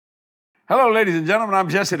Hello, ladies and gentlemen. I'm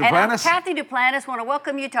Jesse Duplantis. And I'm Kathy Duplantis. Want to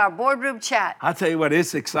welcome you to our boardroom chat. I'll tell you what,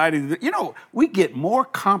 it's exciting. You know, we get more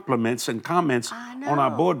compliments and comments on our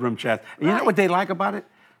boardroom chat. And you know what they like about it?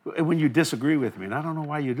 When you disagree with me, and I don't know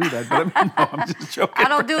why you do that, but I'm just joking. I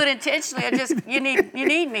don't do it intentionally. I just you need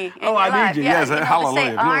me. In I life. need you. Yes, hallelujah.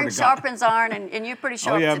 They say iron sharpens iron, and you're pretty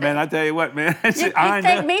sharp. Oh yeah, today. man. I tell you what, man. You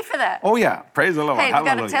thank me for that. Oh yeah, praise the Lord. Hey, we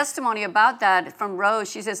hallelujah. got a testimony about that from Rose.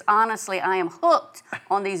 She says, honestly, I am hooked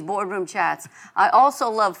on these boardroom chats. I also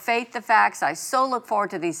love Faith the Facts. I so look forward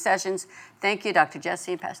to these sessions. Thank you, Dr.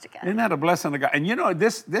 Jesse and Pastor Kathy. Isn't that a blessing of God? And you know,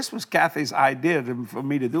 this was Kathy's idea for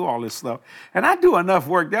me to do all this stuff. And I do enough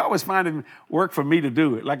work. They always find work for me to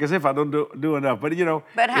do it, like as if I don't do enough. But you know.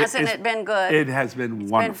 But hasn't it been good? It has been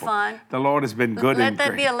wonderful. It's been fun. The Lord has been good and great. Let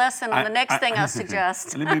that be a lesson on the next thing I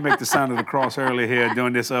suggest. Let me make the sign of the cross earlier here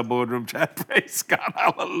during this boardroom chat. Praise God.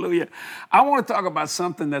 Hallelujah. I want to talk about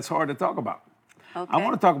something that's hard to talk about. Okay. I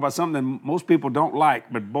want to talk about something that most people don't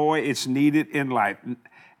like, but boy, it's needed in life.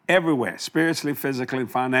 Everywhere, spiritually, physically,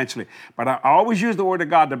 and financially. But I always use the Word of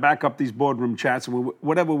God to back up these boardroom chats,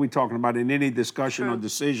 whatever we're talking about in any discussion or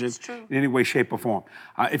decision in any way, shape, or form.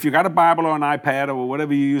 If you got a Bible or an iPad or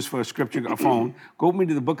whatever you use for a scripture, a phone, go with me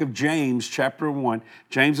to the book of James, chapter 1.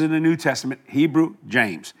 James in the New Testament, Hebrew,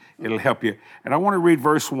 James. It'll help you. And I want to read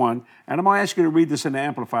verse 1, and I'm going to ask you to read this in the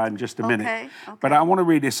Amplified in just a minute. Okay. But I want to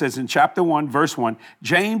read it. It says in chapter 1, verse 1,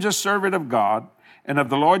 James, a servant of God, and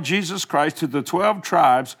of the Lord Jesus Christ, to the 12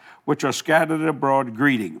 tribes which are scattered abroad,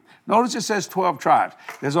 greeting. Notice it says 12 tribes.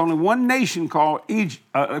 There's only one nation called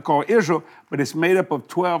Israel, but it's made up of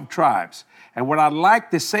 12 tribes. And what I'd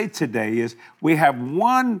like to say today is we have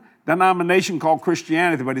one denomination called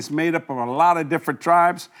Christianity, but it's made up of a lot of different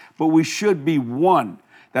tribes, but we should be one.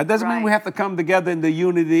 That doesn't mean we have to come together in the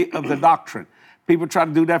unity of the doctrine. People try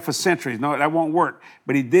to do that for centuries. No, that won't work.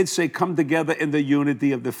 But he did say, come together in the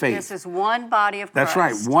unity of the faith. This is one body of Christ. That's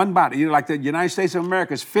right, one body. You know, like the United States of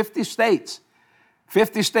America is 50 states.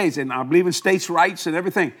 50 states, and I believe in states' rights and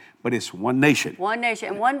everything, but it's one nation. One nation,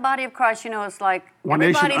 and one body of Christ, you know, it's like one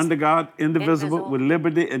nation under God, indivisible, with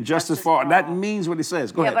liberty and justice for all. And that means what he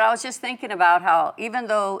says. Go ahead. Yeah, but I was just thinking about how even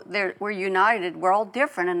though we're united, we're all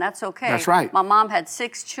different, and that's okay. That's right. My mom had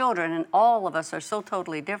 6 children, and all of us are so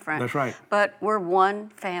totally different. That's right. But we're one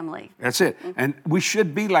family. That's it. Mm-hmm. And we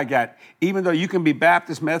should be like that. Even though you can be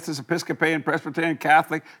Baptist, Methodist, Episcopalian, Presbyterian,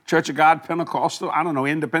 Catholic, Church of God, Pentecostal, I don't know,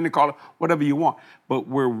 independent, call it whatever you want. But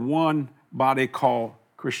we're one body called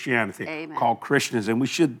Christianity, Amen. Called Christians. And we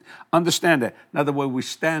should understand that. In other words, we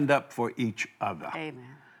stand up for each other.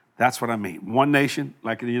 Amen. That's what I mean. One nation,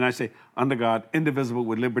 like in the United States, under God, indivisible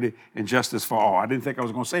with liberty and justice for all. I didn't think I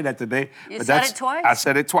was going to say that today. You said it twice. I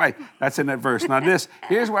said it twice. That's in that verse. Now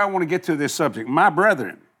here's where I want to get to this subject. My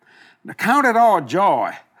brethren, count it all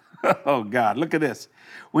joy. Oh God, look at this.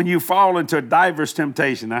 When you fall into diverse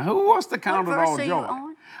temptation. Now who wants to count it all joy? What verse are you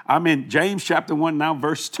on? I'm in James chapter 1 now,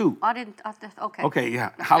 verse 2. Okay. Okay, yeah,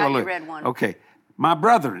 hallelujah. Now you read one. Okay. My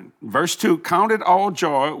brethren, verse 2, count it all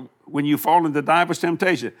joy when you fall into diverse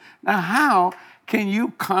temptation. Now, how can you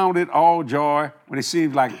count it all joy when it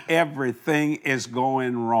seems like everything is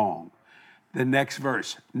going wrong? The next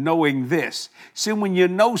verse, knowing this. See, when you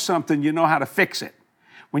know something, you know how to fix it.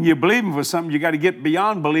 When you're believing for something, you got to get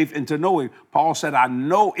beyond belief into knowing. Paul said, I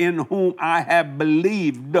know in whom I have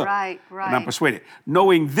believed. Right. And I'm persuaded.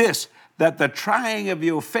 Knowing this, that the trying of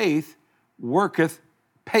your faith worketh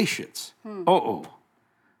patience. Oh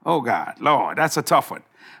God, Lord, that's a tough one.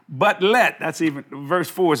 But verse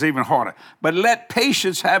 4 is even harder. But let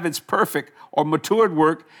patience have its perfect or matured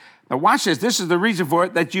work. Now watch this. This is the reason for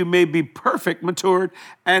it, that you may be perfect, matured,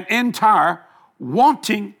 and entire,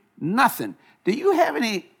 wanting nothing. Do you have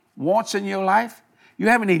any wants in your life? You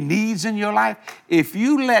have any needs in your life? If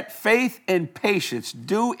you let faith and patience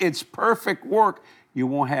do its perfect work, you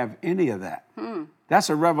won't have any of that.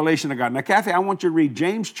 That's a revelation of God. Now, Kathy, I want you to read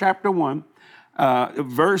James chapter 1,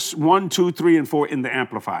 verse 1, 2, 3, and 4 in the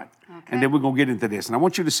Amplified. Okay. And then we're going to get into this. And I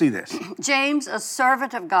want you to see this. James, a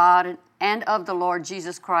servant of God and of the Lord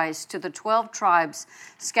Jesus Christ, to the 12 tribes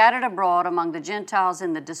scattered abroad among the Gentiles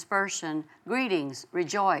in the dispersion, greetings,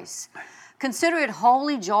 rejoice. Consider it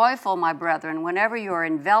wholly joyful, my brethren, whenever you are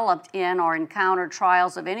enveloped in or encounter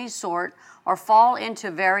trials of any sort or fall into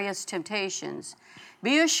various temptations.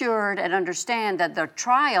 Be assured and understand that the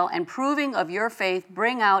trial and proving of your faith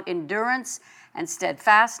bring out endurance and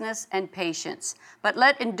steadfastness and patience. But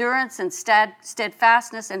let endurance and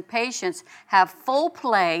steadfastness and patience have full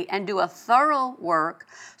play and do a thorough work,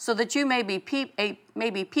 so that you may be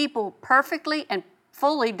people perfectly and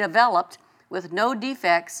fully developed with no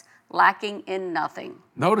defects, lacking in nothing.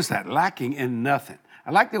 Notice that, lacking in nothing.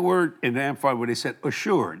 I like the word in the Amplified where they said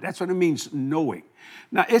assured. That's what it means, knowing.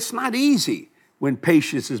 Now, it's not easy when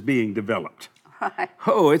patience is being developed. Right.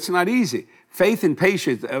 Oh, it's not easy. Faith and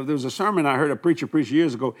patience. There was a sermon I heard a preacher preach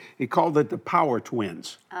years ago. He called it the Power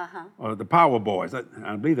Twins, or the Power Boys.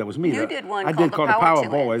 I believe that was me. You did one I called did the call Power the Power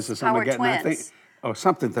Twins. Boys or something Power like that. And I think, Twins. or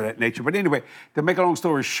something to that nature. But anyway, to make a long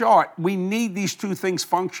story short, we need these two things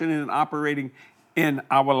functioning and operating in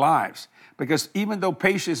our lives. Because even though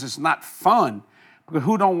patience is not fun, because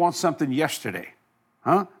who don't want something yesterday?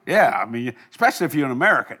 Huh? Yeah, I mean, especially if you're an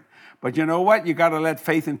American. But you know what? You got to let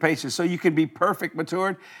faith and patience so you can be perfect,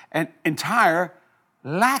 matured, and entire,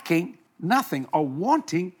 lacking nothing or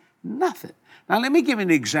wanting nothing. Now, let me give you an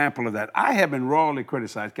example of that. I have been royally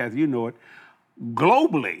criticized, Kathy, you know it,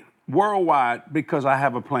 globally, worldwide, because I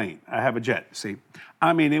have a plane. I have a jet, see?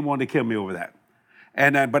 I mean, they wanted to kill me over that.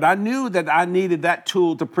 But I knew that I needed that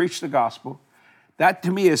tool to preach the gospel. That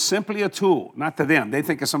to me is simply a tool, not to them. They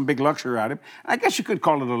think it's some big luxury item. I guess you could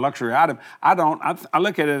call it a luxury item. I don't. I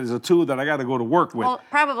look at it as a tool that I got to go to work with. Well,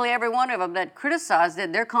 probably every one of them that criticized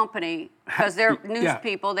it, their company, because they're news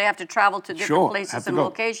people, they have to travel to different places and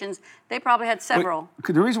locations. They probably had several.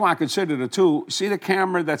 Well, the reason why I consider it a tool, see the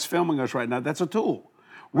camera that's filming us right now, that's a tool.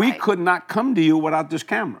 We could not come to you without this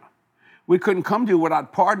camera. We couldn't come to you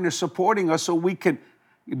without partners supporting us so we could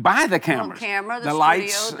buy the cameras, the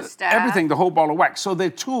lights, studio, the staff. everything, the whole ball of wax. So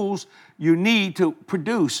they're tools you need to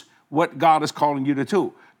produce what God is calling you to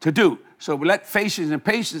do. So let faith and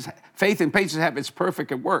patience have its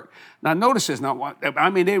perfect at work. Now notice this. Now,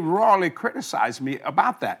 I mean, they rawly criticized me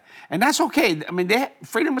about that. And that's okay. I mean, they have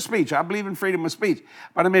freedom of speech. I believe in freedom of speech.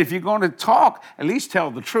 But I mean, if you're going to talk, at least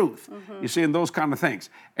tell the truth. You see, in those kind of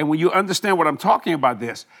things. And when you understand what I'm talking about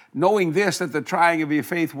this, knowing this, that the trying of your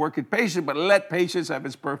faith worketh patience, but let patience have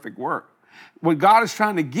its perfect work. What God is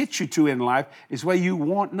trying to get you to in life is where you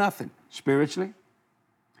want nothing, spiritually,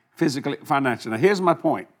 physically, financially. Now, here's my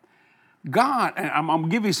point. God, and I'm going to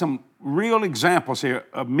give you some real examples here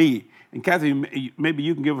of me. And Kathy, maybe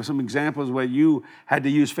you can give us some examples where you had to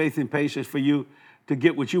use faith and patience for you to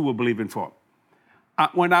get what you were believing for.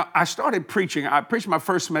 When I started preaching, I preached my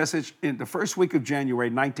first message in the first week of January,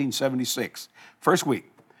 1976. First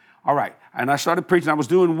week. All right. And I started preaching. I was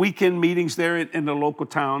doing weekend meetings there in the local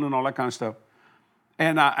town and all that kind of stuff.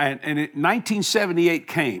 And 1978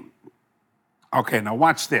 came. Okay, now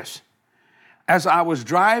watch this. As I was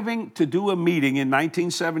driving to do a meeting in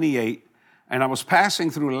 1978, and I was passing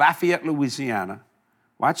through Lafayette, Louisiana,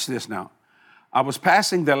 watch this now. I was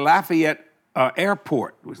passing the Lafayette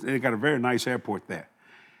airport. They got a very nice airport there.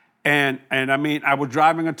 And I mean, I was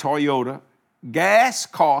driving a Toyota. Gas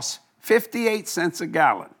costs 58 cents a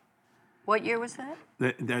gallon. What year was that? The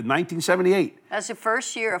 1978. That's the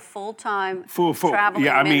first year of full-time Full. traveling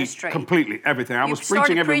ministry. I mean, completely, everything. I was preaching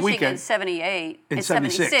preaching every weekend. In 78. In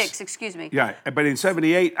 76, excuse me. Yeah, but in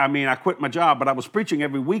 78, I mean, I quit my job, but I was preaching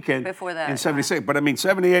every weekend. Before that. In 76. Right. But I mean,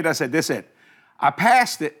 78, I said, this is it. I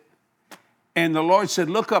passed it, and the Lord said,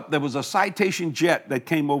 look up. There was a Citation jet that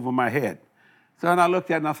came over my head. So then I looked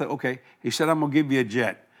at it, and I thought, okay. He said, I'm going to give you a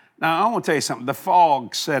jet. Now, I want to tell you something. The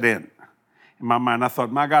fog set in my mind. I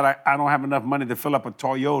thought, my God, I don't have enough money to fill up a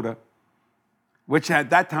Toyota, which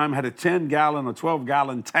at that time had a 10-gallon or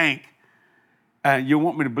 12-gallon tank. And you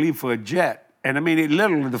want me to believe for a jet. And I mean,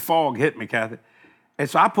 literally the fog hit me, Kathy. And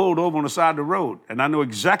so I pulled over on the side of the road, and I knew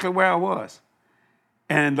exactly where I was.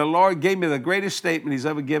 And the Lord gave me the greatest statement he's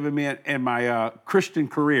ever given me in my Christian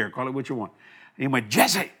career. Call it what you want. And he went,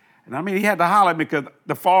 Jesse. And I mean, he had to holler at me because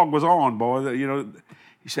the fog was on, boy. You know,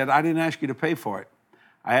 he said, I didn't ask you to pay for it.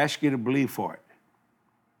 I asked you to believe for it.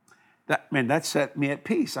 That set me at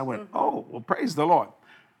peace. I went, oh, well, praise the Lord.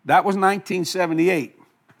 That was 1978,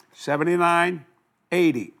 79,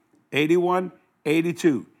 80, 81,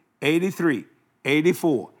 82, 83,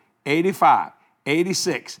 84, 85,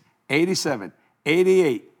 86, 87,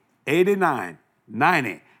 88, 89,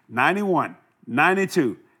 90, 91,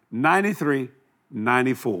 92, 93,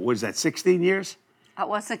 94. What is that, 16 years? I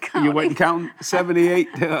wasn't counting. You wasn't counting? 78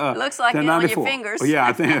 Looks like to it 94. on your fingers. Oh, yeah,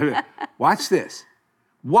 I think. Watch this.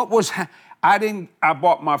 I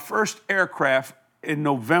bought my first aircraft in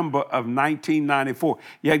November of 1994.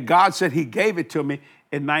 Yet God said he gave it to me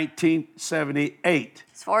in 1978.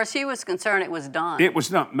 As far as he was concerned, it was done. It was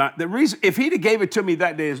done. Now, the reason, if he'd have gave it to me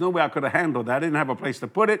that day, there's no way I could have handled that. I didn't have a place to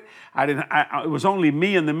put it. It was only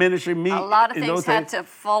me and the ministry, me. A lot of things had to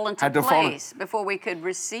fall into place before we could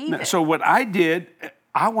receive it. So what I did,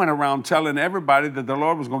 I went around telling everybody that the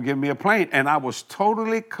Lord was going to give me a plane, and I was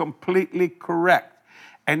totally, completely correct.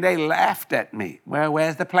 And they laughed at me. Well,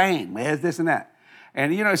 where's the plane? Where's this and that?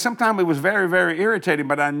 And, you know, sometimes it was very, very irritating,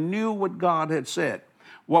 but I knew what God had said.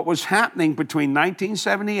 what was happening between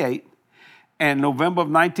 1978 and November of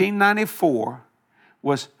 1994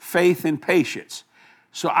 was faith and patience.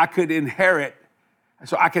 So I could inherit,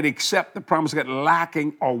 so I could accept the promise of God,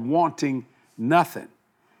 lacking or wanting nothing.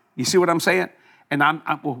 You see what I'm saying? And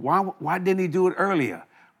well, why didn't he do it earlier?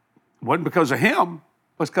 It wasn't because of him,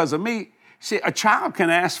 it was because of me. See, a child can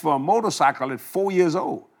ask for a motorcycle at 4 years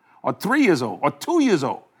old, or 3 years old, or 2 years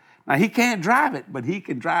old. Now, he can't drive it, but he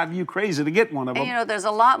can drive you crazy to get one of them. And, you know, there's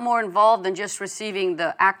a lot more involved than just receiving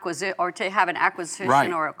the acquisition or to have an acquisition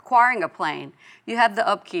Right. or acquiring a plane. You have the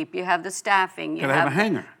upkeep, you have the staffing, you Gotta have have a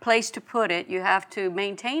hangar. place to put it, you have to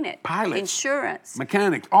maintain it. Pilots. Insurance.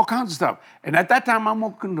 Mechanics, all kinds of stuff. And at that time, I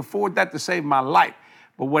couldn't afford that to save my life.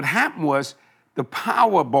 But what happened was the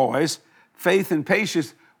Power Boys, faith and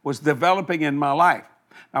patience, was developing in my life.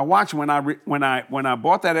 Now watch, when I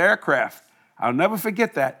bought that aircraft, I'll never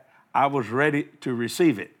forget that. I was ready to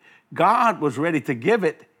receive it. God was ready to give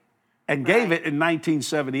it and gave it in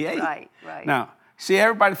 1978. Right. Now, see,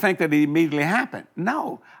 everybody think that it immediately happened.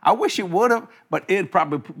 No, I wish it would have, but it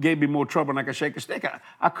probably gave me more trouble than I could shake a stick.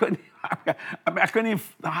 I couldn't even,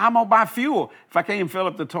 how am I gonna buy fuel if I can't even fill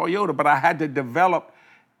up the Toyota? But I had to develop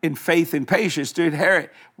in faith and patience to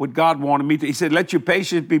inherit what God wanted me to. He said, let your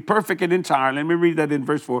patience be perfect and entire. Let me read that in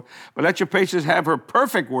verse 4. But let your patience have her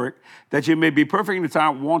perfect work, that you may be perfect and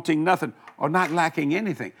entire, wanting nothing or not lacking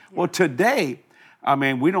anything. Yeah. Well, today, I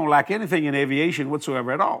mean, we don't lack anything in aviation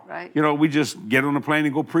whatsoever at all. Right. You know, we just get on a plane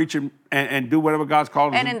and go preach and do whatever God's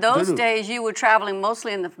called us to do. And in those days, you were traveling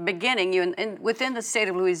mostly in the beginning, within the state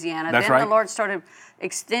of Louisiana. That's then right. the Lord started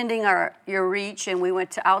extending your reach, and we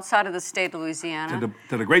went to outside of the state of Louisiana.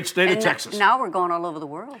 To the great state of Texas. Now we're going all over the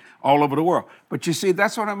world. All over the world. But you see,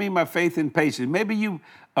 that's what I mean by faith and patience. Maybe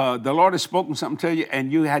the Lord has spoken something to you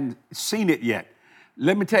and you hadn't seen it yet.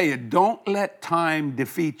 Let me tell you, don't let time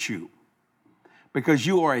defeat you. Because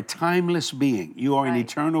you are a timeless being. You are an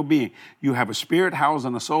eternal being. You have a spirit housed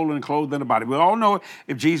in a soul and clothed in a body. We all know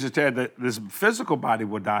if Jesus said that this physical body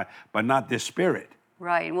will die, but not this spirit.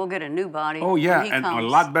 Right, and we'll get a new body. Oh, yeah, when he and comes. a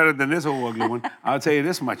lot better than this old ugly one. I'll tell you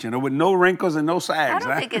this much, with no wrinkles and no sags. I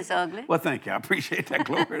don't think it's ugly. Well, thank you. I appreciate that.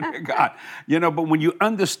 Glory to God. But when you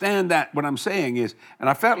understand that, what I'm saying is, and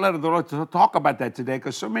I felt led of the Lord to talk about that today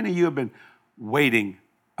because so many of you have been waiting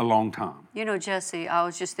a long time. You know, Jesse, I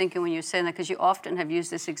was just thinking when you were saying that, because you often have used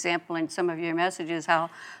this example in some of your messages, how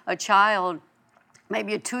a child,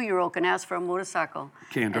 maybe a 2-year-old, can ask for a motorcycle.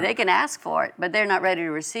 And they can ask for it, but they're not ready to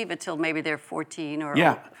receive it till maybe they're 14 or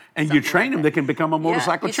yeah. And you train them, they can become a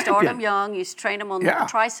motorcycle champion. You start them young, you train them on the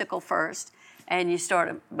tricycle first, and you start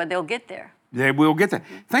them, but they'll get there. They will get there.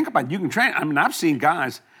 Mm-hmm. Think about it, you can train. I mean, I've seen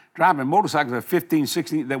guys driving motorcycles at 15,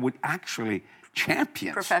 16 that would actually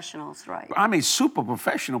champions. Professionals, right. I mean, super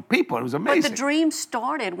professional people. It was amazing. But the dream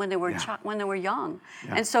started when they were when they were young.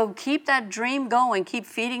 Yeah. And so keep that dream going. Keep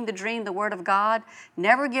feeding the dream, the Word of God.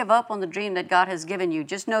 Never give up on the dream that God has given you.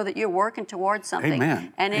 Just know that you're working towards something.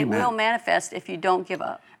 Amen. And it will manifest if you don't give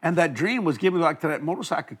up. And that dream was given like to that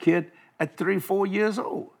motorcycle kid at 3, 4 years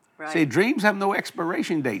old. Right. See, dreams have no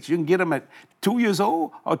expiration dates. You can get them at 2 years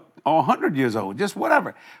old or 100 years old, just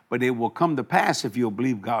whatever. But it will come to pass if you'll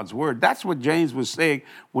believe God's word. That's what James was saying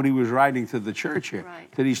when he was writing to the church here,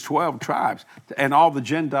 to these 12 tribes and all the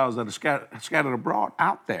Gentiles that are scattered abroad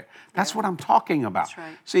out there. That's what I'm talking about. That's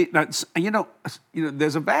right. See, now,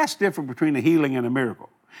 there's a vast difference between a healing and a miracle.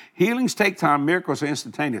 Healings take time, miracles are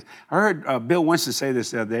instantaneous. I heard Bill Winston say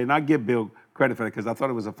this the other day, and I give Bill credit for that because I thought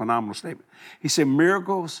it was a phenomenal statement. He said,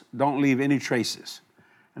 miracles don't leave any traces.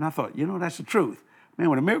 And I thought, that's the truth. Man,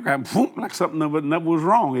 when a miracle happens, boom, like something never was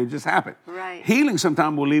wrong. It just happened. Right. Healing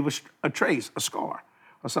sometimes will leave a trace, a scar,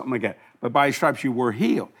 or something like that. But by his stripes you were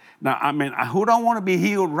healed. Now, I mean, who don't want to be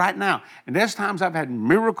healed right now? And there's times I've had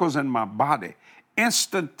miracles in my body,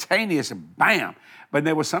 instantaneous, bam. But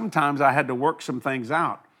there were some times I had to work some things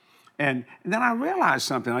out. And then I realized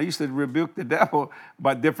something. I used to rebuke the devil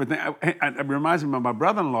about different things. It reminds me of my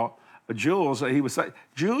brother-in-law, Jules. He was like,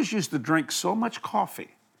 Jules used to drink so much coffee.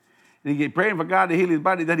 And he'd get praying for God to heal his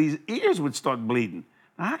body that his ears would start bleeding.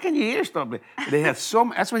 Now, how can your ears start bleeding? They had so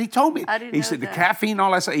much. That's what he told me. He said the caffeine,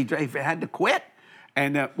 all that stuff, he had to quit.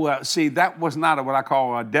 And that was not what I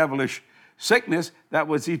call a devilish sickness. That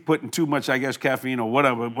was he putting too much, I guess, caffeine or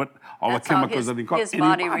whatever, all the chemicals that he caught. His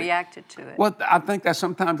body reacted to it. Well, I think that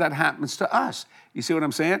sometimes that happens to us. You see what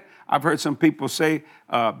I'm saying? I've heard some people say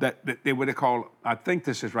that they what they call, I think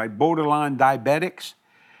this is right, borderline diabetics.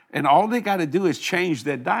 And all they got to do is change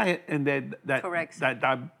their diet, and that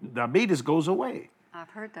diabetes goes away. I've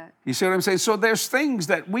heard that. You see what I'm saying? So there's things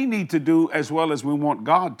that we need to do as well as we want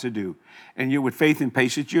God to do. And you, with faith and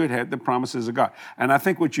patience, you would have the promises of God. And I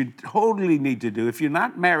think what you totally need to do, if you're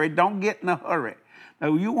not married, don't get in a hurry.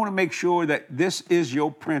 Now, you want to make sure that this is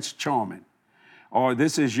your Prince Charming, or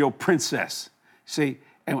this is your princess. See,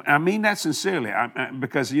 and I mean that sincerely,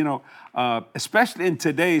 because, you know, especially in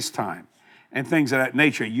today's time, and things of that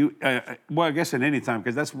nature. Well, I guess at any time,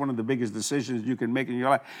 because that's one of the biggest decisions you can make in your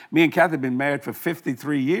life. Me and Kathy have been married for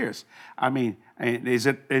 53 years. I mean, is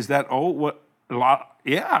that old? What, a lot?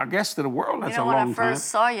 Yeah, I guess to the world that's a long time. When I first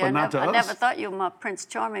saw you, but not to I us. never thought you were my Prince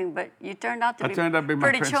Charming, but you turned out to be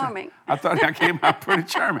pretty charming. I thought I came out pretty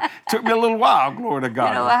charming. Took me a little while, glory to God.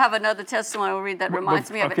 You know, I have another testimony I'll read that reminds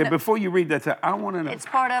me of it. Okay, before you read that, I want to know. It's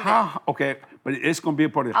part of it. Okay, but it's going to be a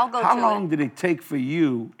part of it. I'll go How to long it. did it take for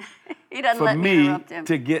you, He doesn't for let me me, interrupt him.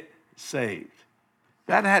 to get saved?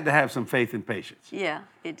 That had to have some faith and patience. Yeah,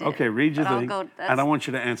 it did. Okay, read your But I'll thing, go- and I want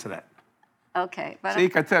you to answer that. Okay, but See, you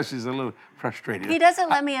can tell she's a little frustrated. he doesn't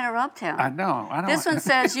let me interrupt him. I know. This one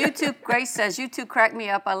says, Grace says, you two crack me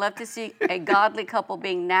up. I love to see a godly couple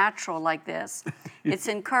being natural like this. It's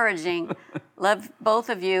encouraging. Love both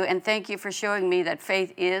of you, and thank you for showing me that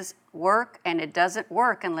faith is work, and it doesn't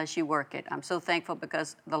work unless you work it. I'm so thankful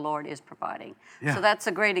because the Lord is providing. Yeah. So that's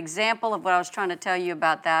a great example of what I was trying to tell you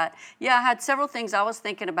about that. Yeah, I had several things I was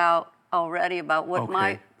thinking about already about what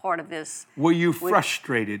my part of this. Were you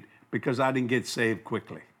frustrated because I didn't get saved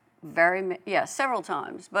quickly? Several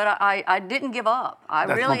times, but I didn't give up. That's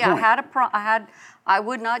my point. I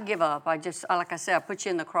would not give up. I just, like I said, I put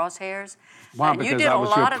you in the crosshairs. Why? And Because you did I a was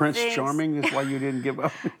lot your of Prince things. Charming? That's why you didn't give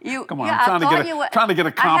up? Come on, yeah, I'm trying to get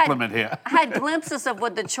a compliment here. I had glimpses of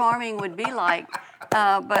what the charming would be like,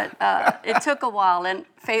 but it took a while. And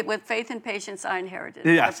with faith and patience, I inherited.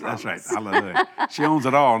 Yes, that's right. Hallelujah. She owns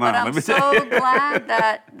it all now. But I'm so glad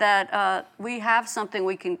that we have something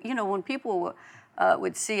we can. You know, when people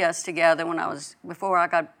would see us together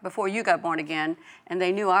before you got born again, and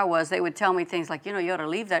they knew I was, they would tell me things like, you know, you ought to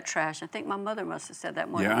leave that trash. I think my mother must have said that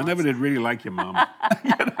more than Yeah, I once. never did really like your mama.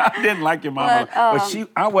 I didn't like your mama, but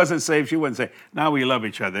I wasn't saved. She wouldn't say, "Now we love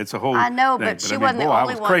each other." It's a whole. I know, thing. but she wasn't the only I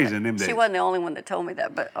was one. crazy in them days. She wasn't the only one that told me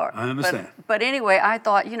that. But I understand. But anyway, I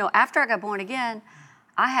thought, you know, after I got born again,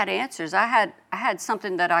 I had answers. I had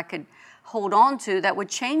something that I could hold on to that would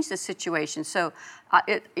change the situation. So,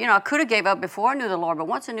 I could have gave up before I knew the Lord, but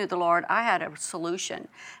once I knew the Lord, I had a solution.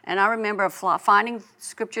 And I remember finding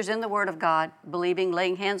scriptures in the Word of God, believing,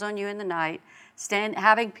 laying hands on you in the night,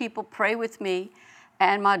 having people pray with me.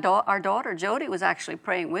 And our daughter, Jody, was actually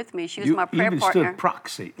praying with me. She was my prayer partner. You even stood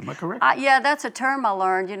proxy, am I correct? Yeah, that's a term I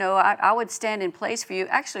learned. You know, I would stand in place for you.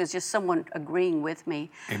 Actually, it was just someone agreeing with me.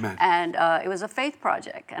 Amen. And it was a faith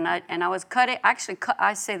project. And I was cutting,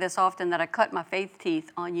 I say this often, that I cut my faith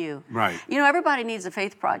teeth on you. Right. You know, everybody needs a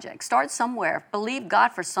faith project. Start somewhere. Believe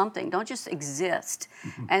God for something. Don't just exist.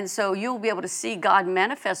 Mm-hmm. And so you'll be able to see God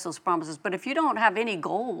manifest those promises. But if you don't have any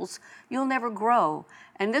goals, you'll never grow.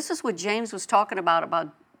 And this is what James was talking about,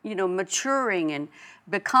 you know, maturing and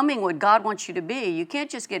becoming what God wants you to be. You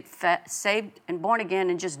can't just get saved and born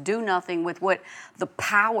again and just do nothing with the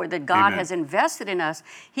power that God has invested in us.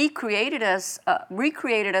 He created us,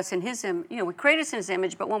 recreated us in His image. You know, we created us in His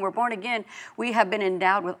image, but when we're born again, we have been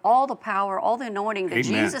endowed with all the power, all the anointing that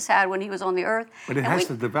Jesus had when He was on the earth. But it has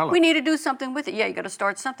to develop. We need to do something with it. Yeah, you got to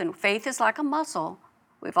start something. Faith is like a muscle.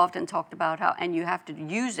 We've often talked about how, and you have to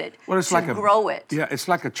use it to grow it. Yeah, it's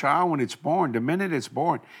like a child when it's born. The minute it's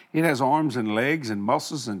born, it has arms and legs and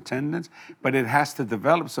muscles and tendons, but it has to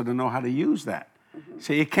develop so to know how to use that. Mm-hmm.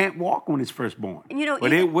 See, it can't walk when it's first born,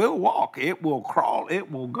 but it will walk. It will crawl.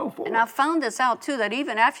 It will go forward. And I found this out, too, that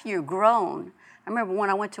even after you're grown, I remember when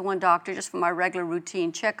I went to one doctor just for my regular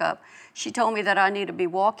routine checkup, she told me that I need to be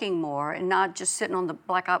walking more and not just sitting on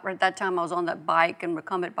at that time I was on that bike and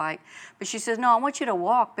recumbent bike. But she says, no, I want you to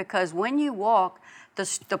walk because when you walk,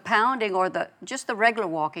 the pounding or just the regular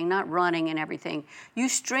walking, not running and everything, you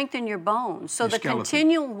strengthen your bones. So the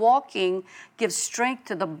continual walking gives strength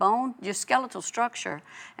to the bone, your skeletal structure.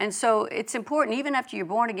 And so it's important, even after you're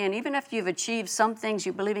born again, even after you've achieved some things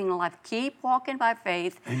you're believing in life, keep walking by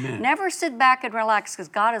faith. Amen. Never sit back and relax because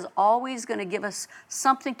God is always going to give us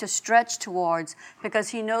something to stretch towards because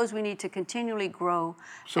He knows we need to continually grow.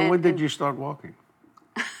 So when did you start walking?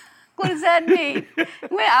 What does that mean?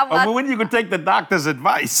 When you could take the doctor's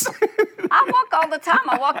advice. I walk all the time.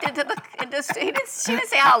 I walked into the studio. She didn't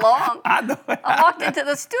say how long. I know. I walked into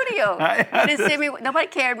the studio. You didn't see me. Nobody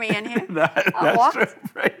carried me in here. I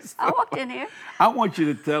walked in here. I want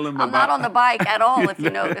you to tell him I'm not on the bike at all, if you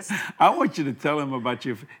notice. I want you to tell him about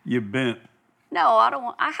your bent No, I don't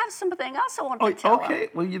want. I have something else I want to tell them. Okay,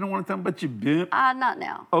 well, you don't want to tell them about your bimp? Not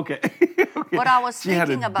now. Okay. Okay. What I was she had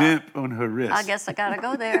thinking a about. bimp on her wrist. I guess I got to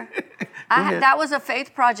go there. ahead. That was a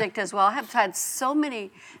faith project as well. I have had so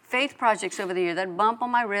many faith projects over the year. That bump on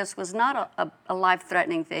my wrist was not a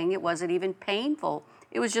life-threatening thing. It wasn't even painful.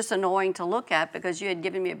 It was just annoying to look at because you had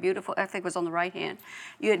given me a beautiful, I think it was on the right hand,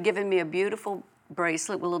 you had given me a beautiful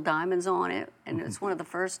bracelet with little diamonds on it, and it's one of the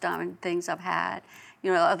first diamond things I've had,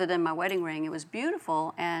 other than my wedding ring. It was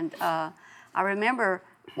beautiful, and I remember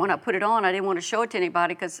when I put it on, I didn't want to show it to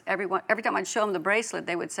anybody because every time I'd show them the bracelet,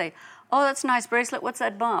 they would say, "Oh, that's a nice bracelet. What's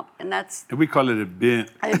that bump?" And we call it a bimp.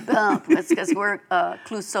 A bump. It's because we're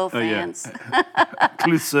Clouseau fans.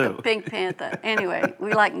 Clouseau. Pink Panther. Anyway,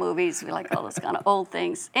 we like movies. We like all those kind of old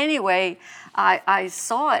things. Anyway, I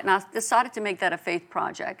saw it and I decided to make that a faith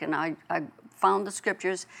project. And I found the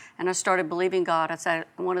scriptures and I started believing God. I said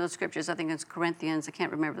one of the scriptures, I think it's Corinthians. I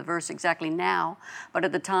can't remember the verse exactly now, but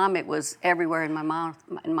at the time it was everywhere in my mouth,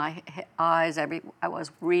 in my eyes. I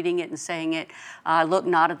was reading it and saying it. Look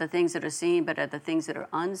not at the things that are seen, but at the things that are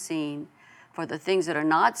unseen. For the things that are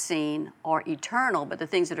not seen are eternal, but the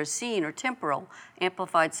things that are seen are temporal.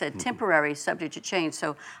 Amplified said temporary, subject to change.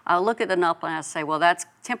 So I'll look at the nut and I say, well, that's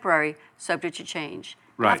temporary, subject to change.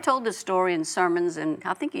 Right. I've told this story in sermons and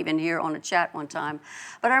I think even here on a chat one time.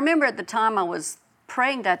 But I remember at the time I was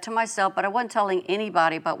praying that to myself, but I wasn't telling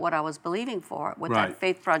anybody about what I was believing for, what that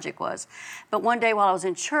faith project was. But one day while I was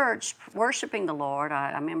in church worshiping the Lord,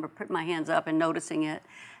 I remember putting my hands up and noticing it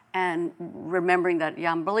and remembering that,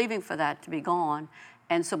 I'm believing for that to be gone.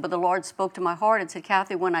 And so, but the Lord spoke to my heart and said,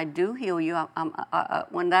 Kathy, when I do heal you,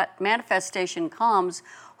 when that manifestation comes,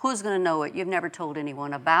 who's going to know it? You've never told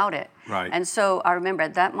anyone about it. Right. And so I remember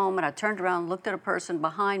at that moment, I turned around, looked at a person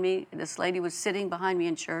behind me. This lady was sitting behind me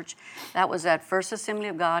in church. That was at First Assembly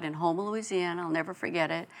of God in Houma, Louisiana. I'll never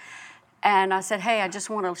forget it. And I said, hey, I just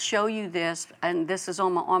want to show you this, and this is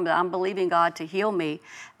on my arm, but I'm believing God to heal me,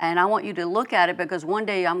 and I want you to look at it because one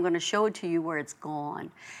day I'm going to show it to you where it's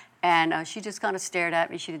gone. And she just kind of stared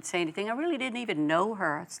at me. She didn't say anything. I really didn't even know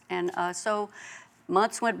her. And so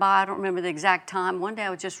months went by. I don't remember the exact time. One day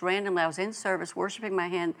I was just randomly, I was in service, worshiping my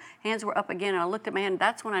hands were up again, and I looked at my hand.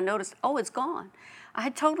 That's when I noticed, oh, it's gone. I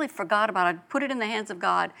had totally forgot about it. I put it in the hands of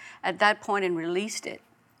God at that point and released it,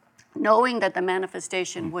 knowing that the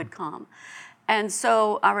manifestation would come. And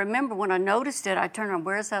so I remember when I noticed it, I turned around,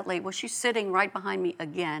 where's that lady? Well, she's sitting right behind me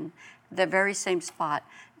again, the very same spot.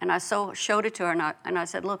 And I showed it to her, and I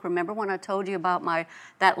said, look, remember when I told you about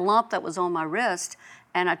that lump that was on my wrist,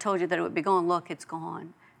 and I told you that it would be gone? Look, it's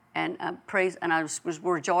gone. And I was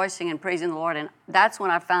rejoicing and praising the Lord. And that's when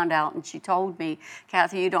I found out, and she told me,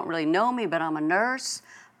 Kathy, you don't really know me, but I'm a nurse,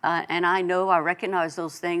 and I recognize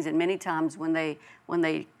those things. And many times when they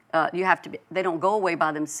they don't go away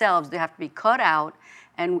by themselves. They have to be cut out.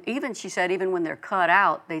 And even, she said, even when they're cut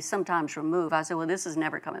out, they sometimes remove. I said, well, this is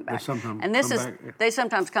never coming back. They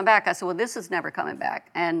sometimes come back. I said, well, this is never coming back.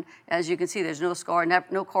 And as you can see, there's no scar,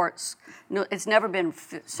 it's never been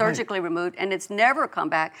surgically removed, and it's never come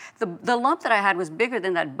back. The lump that I had was bigger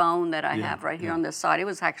than that bone that I have right here on this side. It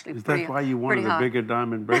was actually pretty high. Is that why you wanted a bigger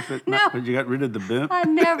diamond bracelet? No. Because you got rid of the bimp? I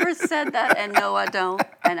never said that, and no, I don't,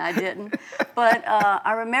 and I didn't. But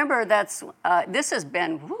I remember this has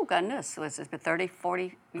been, goodness, it's been 30,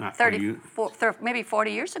 40, maybe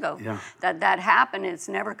 40 years ago that happened, and it's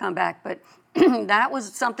never come back. But that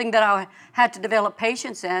was something that I had to develop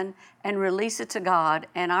patience in and release it to God,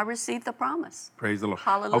 and I received the promise. Praise the Lord.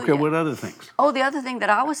 Hallelujah. Okay, what other things? Oh, the other thing that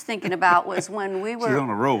I was thinking about was when we were She's on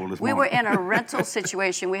a roll this we morning. were in a rental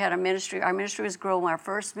situation. We had a ministry. Our ministry was growing. Our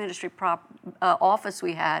first ministry office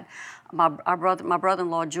we had, my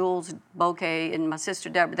brother-in-law Jules Bouquet and my sister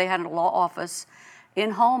Deborah, they had a law office in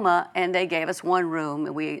Houma, and they gave us one room,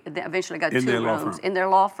 and we eventually got two rooms in their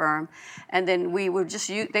law firm. And then we were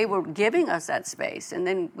they were giving us that space. And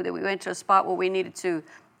then we went to a spot where we needed to,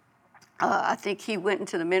 I think he went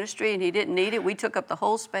into the ministry and he didn't need it. We took up the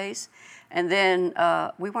whole space. And then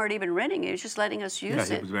we weren't even renting it. He was just letting us use it.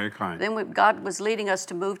 Yeah, he was very kind. Then God was leading us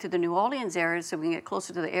to move to the New Orleans area so we can get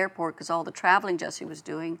closer to the airport because all the traveling Jesse was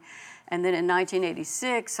doing. And then in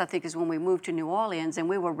 1986, I think is when we moved to New Orleans, and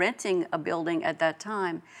we were renting a building at that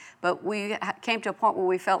time. But we came to a point where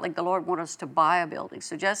we felt like the Lord wanted us to buy a building.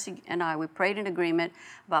 So Jesse and I, we prayed in agreement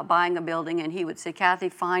about buying a building, and he would say, Kathy,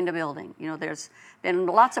 find a building. There's been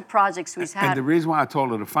lots of projects we've had. And the reason why I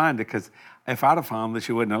told her to find it, because if I'd have found it,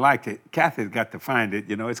 she wouldn't have liked it. Kathy's got to find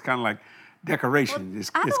it. It's kind of like decoration. Well, it's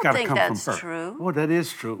I don't got to think come that's from her. true. Oh, that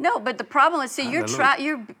is true. No, but the problem is, see, you were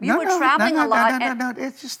traveling a a lot. No,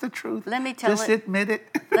 it's just the truth. Let me tell just it. Just admit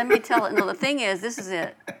it. Let me tell it. No, the thing is, this is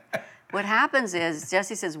it. what happens is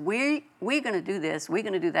Jesse says, we're going to do this, we're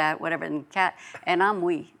going to do that, whatever, and I'm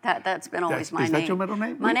we. That's been always my name. Is that your middle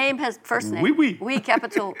name? My name has first name. We,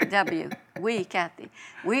 capital W. We, Kathy.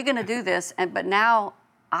 We're going to do this, but now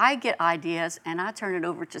I get ideas and I turn it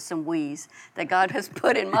over to some we's that God has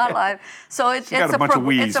put in my life. So it's a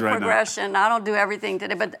progression. I don't do everything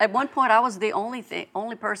today. But at one point, I was the only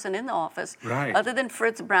person in the office, other than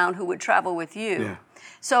Fritz Brown, who would travel with you. Yeah.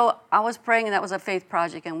 So I was praying, and that was a faith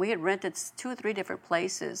project, and we had rented 2 or 3 different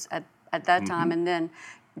places at that time, and then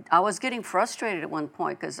I was getting frustrated at one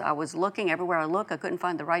point because I was looking everywhere I looked. I couldn't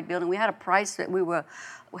find the right building. We had a price that we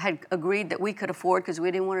had agreed that we could afford because we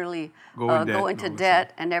didn't want to really go into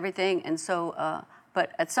debt and everything. And so,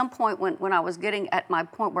 but at some point when I was getting at my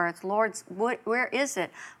point where it's, Lord, where is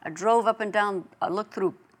it? I drove up and down. I looked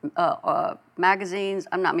through magazines.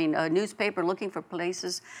 Newspaper, looking for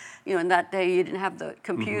places. You know, in that day you didn't have the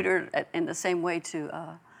computer in the same way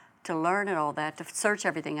to learn and all that, to search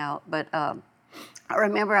everything out. But I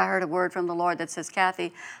remember I heard a word from the Lord that says,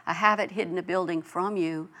 Kathy, I haven't hidden a building from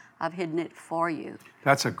you. I've hidden it for you.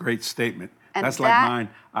 That's a great statement. And that's like mine.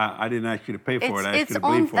 I didn't ask you to pay for it. I asked you to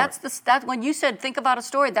believe for it. When you said, think about a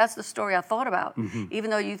story, that's the story I thought about. Even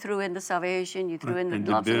though you threw in the salvation, you threw in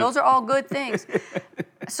the lumps. Those are all good things.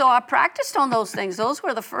 So I practiced on those things. Those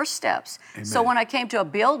were the first steps. Amen. So when I came to a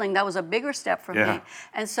building, that was a bigger step for me.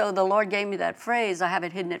 And so the Lord gave me that phrase, I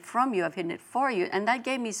haven't hidden it from you, I've hidden it for you. And that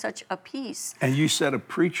gave me such a peace. And you set a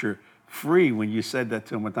preacher free when you said that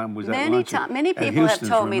to him one time. Was that lunch? Many people have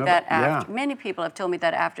told me that after. Many people have told me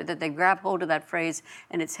that after, that they grab hold of that phrase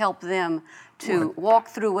and it's helped them to walk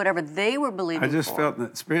through whatever they were believing for. I just felt in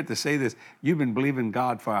the spirit to say this. You've been believing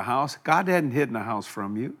God for a house. God hadn't hidden a house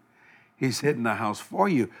from you. He's hidden a house for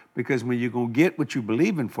you, because when you're going to get what you're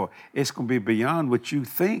believing for, it's going to be beyond what you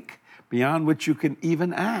think, beyond what you can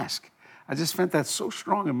even ask. I just felt that so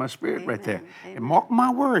strong in my spirit right there. Amen. And mark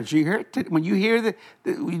my words, you hear it, when you hear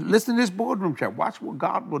listen to this boardroom chat, watch what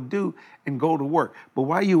God will do and go to work. But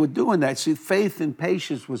while you were doing that, see, faith and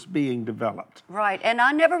patience was being developed. Right, and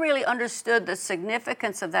I never really understood the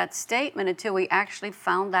significance of that statement until we actually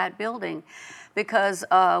found that building. Because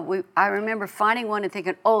I remember finding one and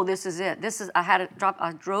thinking, oh, this is it.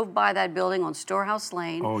 I drove by that building on Storehouse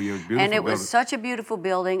Lane. Oh, you're beautiful. And it was such a beautiful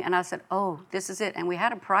building. And I said, oh, this is it. And we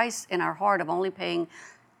had a price in our heart of only paying,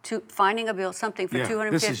 finding something for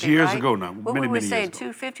 $250. This is years ago now. What would we say,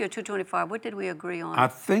 $250 or $225? What did we agree on? I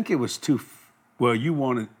think it was you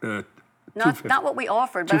wanted Not what we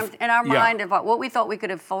offered, but in our mind about what we thought we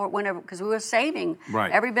could afford whenever, because we were saving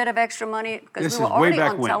every bit of extra money, because we were already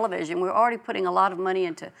on television. We were already putting a lot of money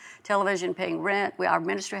into television, paying rent. Our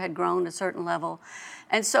ministry had grown to a certain level.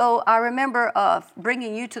 And so I remember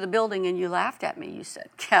bringing you to the building, and you laughed at me. You said,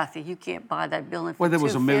 Kathy, you can't buy that building for $250. Well, there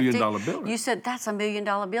was $1 million building. You said, that's $1 million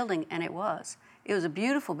building, and it was. It was a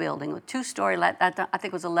beautiful building with 2-story. I think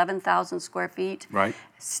it was 11,000 square feet. Right.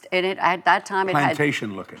 And at that time, it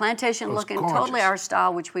plantation looking. Plantation looking, gorgeous. Totally our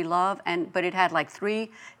style, which we love. But it had like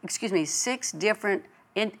 6 different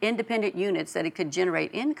independent units that it could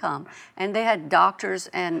generate income, and they had doctors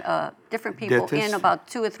and different people in about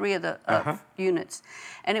 2 or 3 of the units,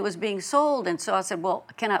 and it was being sold. And so I said, well,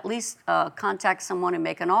 can I at least contact someone and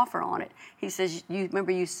make an offer on it? He says,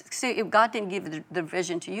 if God didn't give the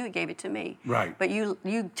vision to you, He gave it to me. Right. But you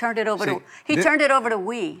turned it over turned it over to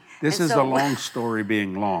we. This is a long story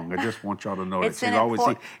being long. I just want y'all to know this. He's always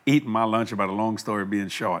eating my lunch about a long story being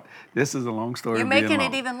short. This is a long story being long. You're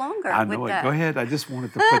making it even longer. I know it. Go ahead. I just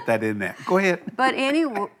wanted to put that in there. Go ahead. But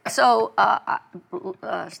anyway, so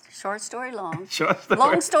short story long. Short story.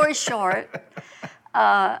 Long story short,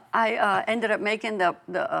 I ended up making the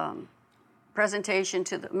presentation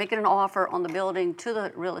making an offer on the building to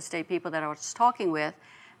the real estate people that I was talking with,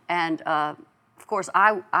 and of course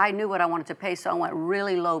I knew what I wanted to pay, so I went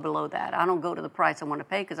really low below that. I don't go to the price I want to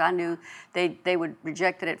pay because I knew they would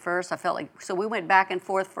reject it at first. I felt like, so we went back and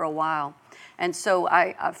forth for a while, and so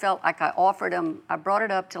I felt like I offered them. I brought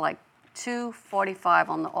it up to like $245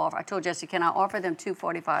 on the offer. I told Jesse, can I offer them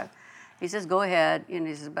 $245? He says, go ahead. And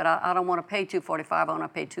he says, but I don't want to pay $245. I want to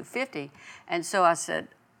pay $250. And so I said,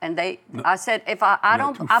 I said, if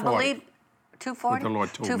I believe, $240? What the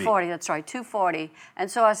Lord told me. $240, that's right, $240.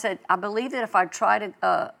 And so I said, I believe that if I try to,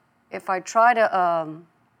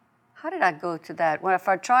 how did I go to that? Well, if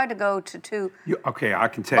I tried to go to two. Okay, I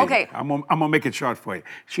can tell you. I'm gonna make it short for you.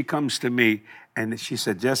 She comes to me and she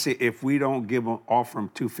said, Jesse, if we don't offer them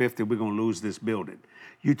 $250, we're gonna lose this building.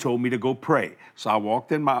 You told me to go pray. So I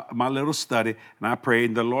walked in my little study and I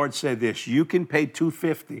prayed, and the Lord said this: you can pay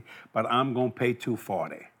 $250, but I'm gonna pay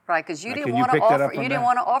 $240. Right, because you didn't want to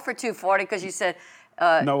offer $240 because you said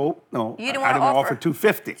No, You didn't I want to didn't offer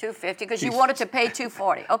 $250. $250 because you wanted to pay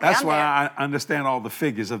 $240. Okay, That's I'm why there. I understand all the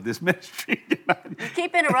figures of this ministry. You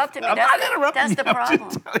keep interrupting me. I'm not interrupting That's you. the I'm problem.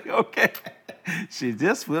 just telling you, okay. She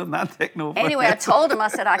just will not take no for an Anyway, I answer. told him, I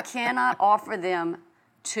said, I cannot offer them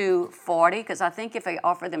 $240 because I think if I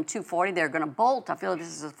offer them $240, they're going to bolt. I feel this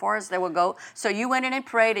is as far as they will go. So you went in and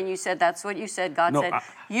prayed, and you said that's what you said. God said,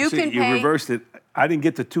 you see, can you pay. reversed it. I didn't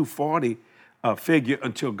get the $240 figure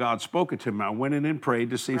until God spoke it to me. I went in and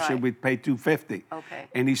prayed to see Right. should we pay $250. Okay.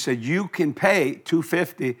 And he said, you can pay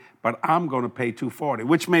 $250, but I'm going to pay $240,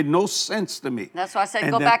 which made no sense to me. That's why I said,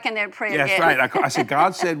 And go then- back in there and pray That's again. right. I said,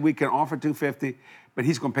 God said we can offer $250, but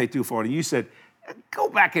he's going to pay $240. You said, go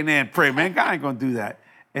back in there and pray, man. God ain't going to do that.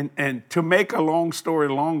 And to make a long story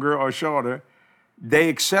longer or shorter, they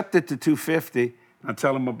accepted the $250. I'll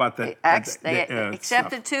tell them about that. They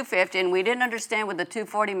accepted $250, and we didn't understand what the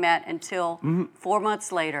 $240 meant until 4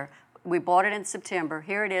 months later. We bought it in September.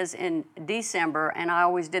 Here it is in December, and I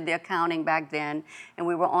always did the accounting back then. And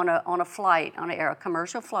we were on a flight, a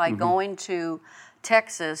commercial flight, going to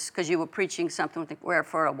Texas because you were preaching something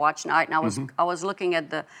for a watch night, and I was looking at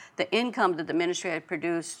the income that the ministry had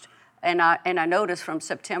produced, and I noticed from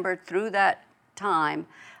September through that time.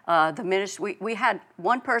 The ministry, we had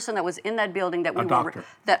one person that was in that building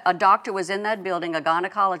that a doctor was in that building, a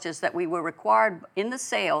gynecologist that we were required in the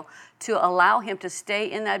sale to allow him to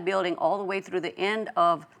stay in that building all the way through the end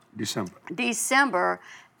of December.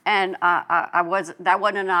 And that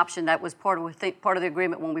wasn't an option. That was part of the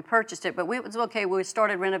agreement when we purchased it. But it was okay. We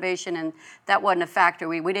started renovation, and that wasn't a factor.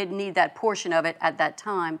 We didn't need that portion of it at that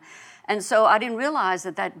time. And so I didn't realize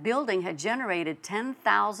that building had generated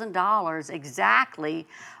 $10,000 exactly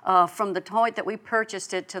from the point that we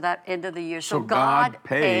purchased it to that end of the year. So God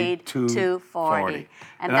paid $240.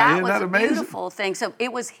 And that was a beautiful thing. So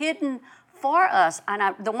it was hidden for us.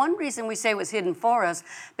 And the one reason we say it was hidden for us,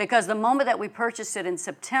 because the moment that we purchased it in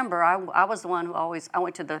September, I was the one who I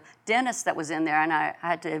went to the dentist that was in there, and I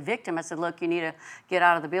had to evict him. I said, look, you need to get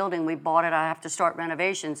out of the building. We bought it. I have to start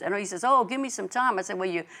renovations. And he says, oh, give me some time. I said, well,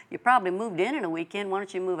 you probably moved in a weekend. Why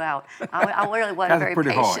don't you move out? I really wasn't very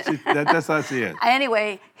patient. That's pretty hard. That's how she is.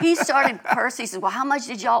 Anyway, he started cursing. He says, well, how much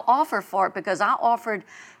did y'all offer for it? Because I offered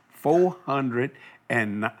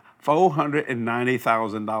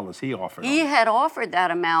 $490,000 he offered. He had offered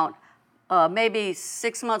that amount maybe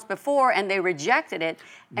 6 months before, and they rejected it.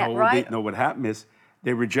 No, what happened is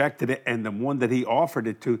they rejected it, and the one that he offered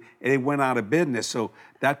it to, it went out of business. So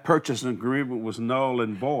that purchase agreement was null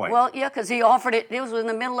and void. Well, yeah, because he offered it. It was in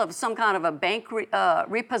the middle of some kind of a bank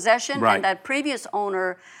repossession, right. And that previous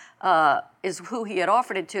owner is who he had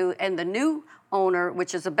offered it to, and the new owner,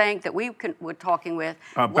 which is a bank that we were talking with,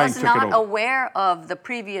 was not aware of the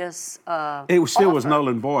previous It still offer. was null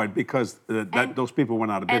and void because those people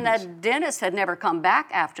went out of business. And that dentist had never come back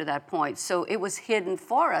after that point, so it was hidden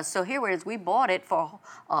for us. So here it is, we bought it for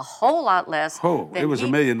a whole lot less. It was $1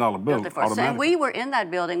 million bill automatically. And we were in that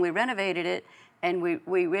building, we renovated it, and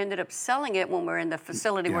we ended up selling it when we're in the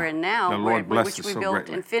facility we're in now, The Lord blessed which us we so built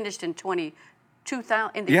greatly. and finished in the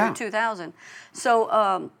year 2000.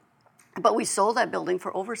 So, but we sold that building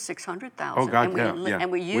for over $600,000. Oh, God,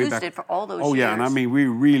 and we used it for all those years. Oh, yeah, and I mean, we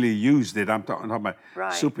really used it. I'm talking about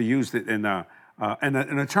Right. super used it. And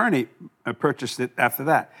an attorney purchased it after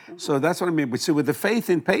that. Mm-hmm. So that's what I mean. But see, with the faith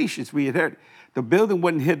and patience we had heard, the building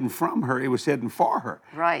wasn't hidden from her, it was hidden for her.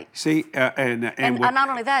 Right. See, And not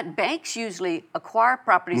only that, banks usually acquire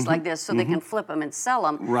properties like this so they can flip them and sell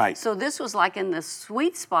them. Right. So this was like in the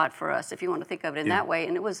sweet spot for us, if you want to think of it in that way.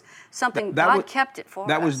 And it was something, God kept it for us.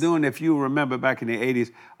 That was doing, if you remember back in the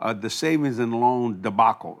 80s, the savings and loan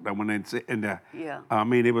debacle. That when I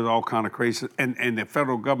mean, it was all kind of crazy. And the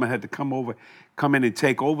federal government had to come in and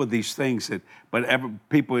take over these things. But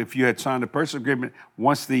people, if you had signed a purchase agreement,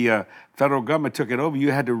 once the federal government took it over,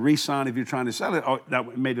 you had to re-sign if you're trying to sell it.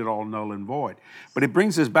 That made it all null and void. But it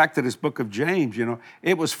brings us back to this book of James. You know,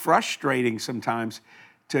 it was frustrating sometimes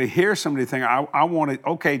to hear somebody think, I wanted,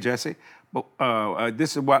 okay, Jesse, but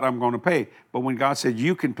this is what I'm going to pay. But when God said,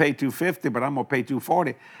 you can pay $250, but I'm going to pay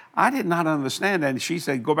 $240, I did not understand that. And she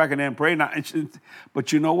said, go back in there and pray.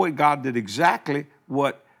 But you know what? God did exactly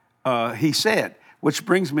what he said, which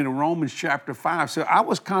brings me to Romans chapter 5. So I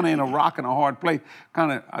was kind of in a rock and a hard place.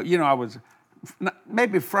 Kind of, I was,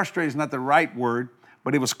 maybe frustrated is not the right word,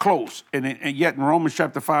 but it was close. And yet in Romans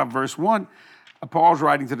chapter 5, verse 1, Paul's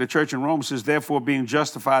writing to the church in Rome, says, therefore, being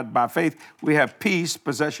justified by faith, we have peace,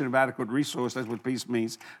 possession of adequate resource. That's what peace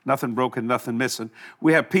means. Nothing broken, nothing missing.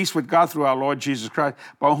 We have peace with God through our Lord Jesus Christ,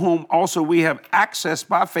 by whom also we have access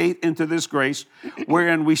by faith into this grace,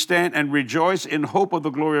 wherein we stand and rejoice in hope of the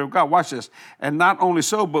glory of God. Watch this. And not only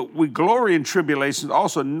so, but we glory in tribulations,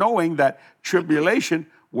 also knowing that tribulation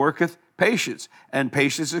worketh patience, and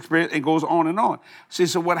patience experience, and goes on and on. See,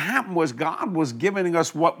 so what happened was God was giving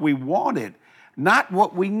us what we wanted, not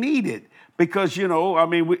what we needed. Because,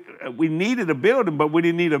 we needed a building, but we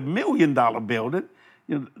didn't need $1 million building.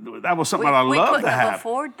 That was something I loved to have. We couldn't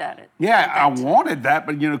afford that. I wanted that,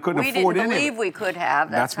 but couldn't afford it. We didn't believe we could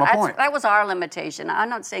have. That's my point. That was our limitation. I'm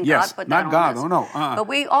not saying yes, God put that on us. Not God. Oh no. But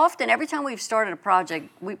we often, every time we've started a project,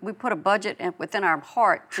 we put a budget within our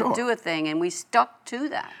heart to do a thing, and we stuck to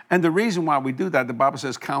that. And the reason why we do that, the Bible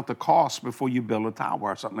says, count the cost before you build a tower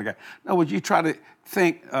or something like that. In other words, you try to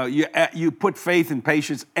think, you put faith and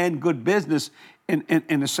patience and good business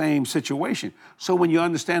in the same situation. So when you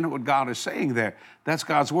understand what God is saying there, that's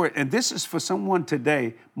God's word. And this is for someone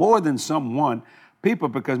today, more than someone, people,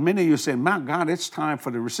 because many of you say, my God, it's time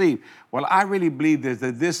for the receive. Well, I really believe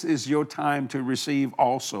that this is your time to receive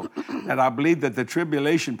also. That I believe that the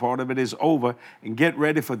tribulation part of it is over, and get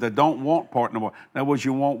ready for the don't want part no more. In other words,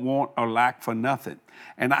 you won't want or lack for nothing.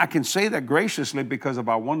 And I can say that graciously because of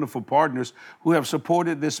our wonderful partners who have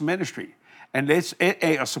supported this ministry. And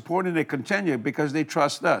they are supporting it continue because they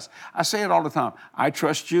trust us. I say it all the time. I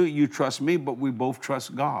trust you, you trust me, but we both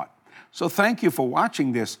trust God. So thank you for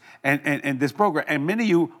watching this and this program. And many of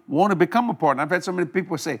you want to become a partner. I've had so many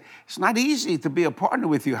people say, it's not easy to be a partner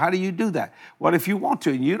with you. How do you do that? Well, if you want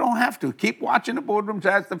to, you don't have to. Keep watching the Boardroom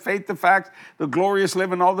Chats, the Faith, the Facts, the Glorious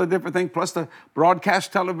Living, all the different things, plus the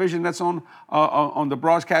broadcast television that's on the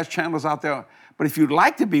broadcast channels out there. But if you'd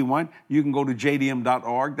like to be one, you can go to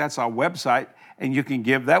jdm.org. That's our website. And you can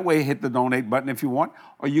give that way, hit the donate button if you want,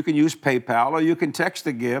 or you can use PayPal, or you can text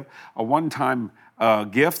to give a one-time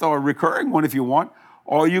gift or a recurring one if you want.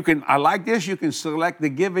 Or you can, I like this, you can select your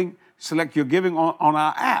giving on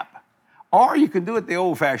our app. Or you can do it the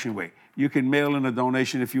old-fashioned way. You can mail in a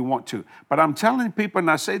donation if you want to. But I'm telling people,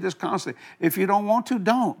 and I say this constantly, if you don't want to,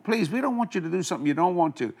 don't. Please, we don't want you to do something you don't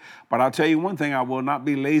want to. But I'll tell you one thing, I will not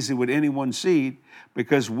be lazy with anyone's seed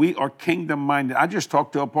because we are kingdom-minded. I just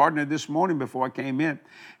talked to a partner this morning before I came in,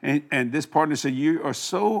 and this partner said, you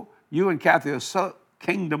and Kathy are so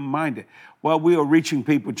kingdom-minded. Well, we are reaching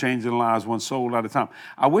people, changing lives one soul at a time.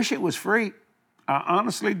 I wish it was free. I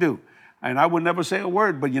honestly do. And I would never say a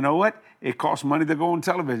word, but you know what? It costs money to go on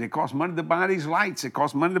television. It costs money to buy these lights. It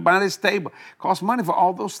costs money to buy this table. It costs money for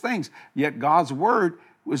all those things. Yet God's word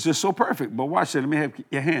was just so perfect. But watch it. Let me have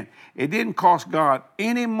your hand. It didn't cost God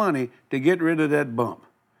any money to get rid of that bump.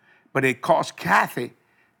 But it cost Kathy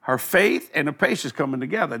her faith and her patience coming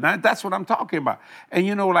together. Now, that's what I'm talking about. And,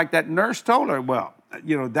 like that nurse told her, well,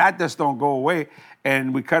 that just don't go away.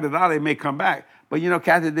 And we cut it out. It may come back. But,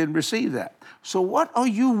 Kathy didn't receive that. So what are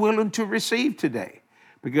you willing to receive today?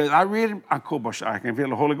 Because I can feel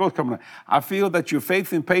the Holy Ghost coming on. I feel that your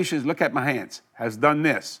faith and patience, look at my hands, has done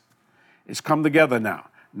this. It's come together now.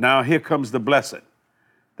 Now here comes the blessing,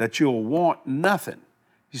 that you'll want nothing.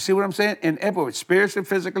 You see what I'm saying? In every spiritually,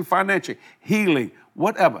 physically, financially, healing,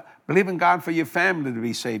 whatever. Believe in God for your family to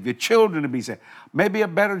be saved, your children to be saved. Maybe a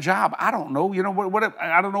better job. I don't know.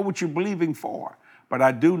 I don't know what you're believing for. But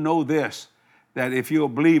I do know this, that if you'll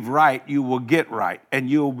believe right, you will get right, and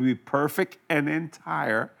you'll be perfect and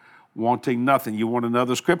entire, wanting nothing. You want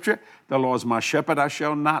another scripture? The Lord is my shepherd, I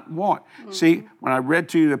shall not want. Mm-hmm. See, when I read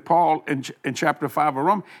to you that Paul in chapter 5 of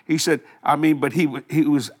Romans, he said, but he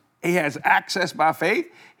has access by faith.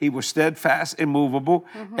 He was steadfast, immovable,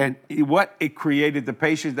 and it created the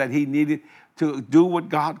patience that he needed to do what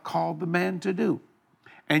God called the man to do.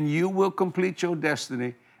 And you will complete your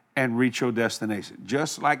destiny and reach your destination.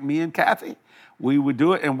 Just like me and Kathy, we would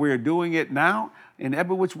do it, and we're doing it now in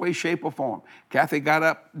every which way, shape, or form. Kathy got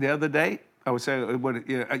up the other day,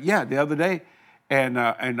 the other day, and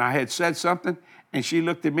I had said something, and she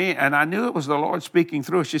looked at me, and I knew it was the Lord speaking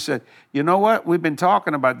through. She said, you know what? We've been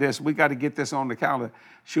talking about this. We got to get this on the calendar.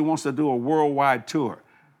 She wants to do a worldwide tour.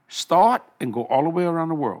 Start and go all the way around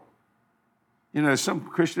the world. Some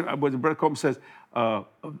Christian, what the Brother Coleman says,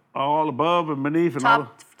 all above and beneath, and from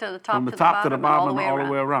the top to the bottom, and all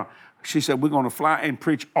the way around. She said, we're going to fly and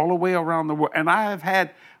preach all the way around the world. And I have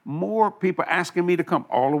had more people asking me to come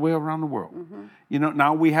all the way around the world. Mm-hmm.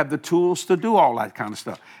 Now we have the tools to do all that kind of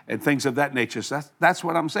stuff and things of that nature. So that's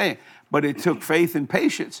what I'm saying. But it took faith and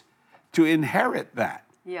patience to inherit that.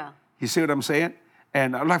 Yeah. You see what I'm saying?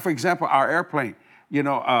 And like, for example, our airplane,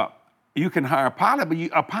 you can hire a pilot, but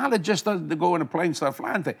a pilot just doesn't go in a plane and start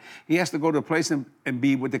flying thing. He has to go to a place and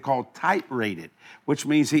be what they call type rated, which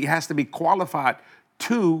means he has to be qualified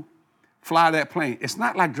to fly that plane. It's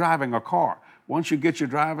not like driving a car. Once you get your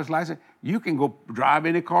driver's license, you can go drive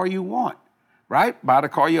any car you want, right? Buy the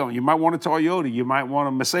car you want. You might want a Toyota. You might want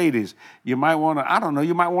a Mercedes. You might want a, I don't know,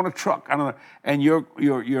 you might want a truck. I don't know. And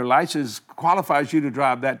your license qualifies you to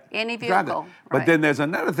drive that. Any drive vehicle. that. But right. then there's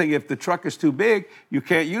another thing. If the truck is too big, you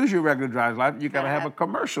can't use your regular driver's license. You got to have a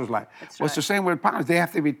commercial's license. Well, it's the same with pilots. They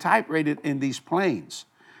have to be type rated in these planes.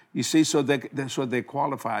 You see, so they're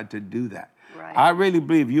qualified to do that. Right. I really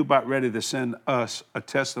believe you're about ready to send us a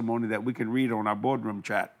testimony that we can read on our boardroom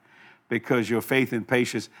chat, because your faith and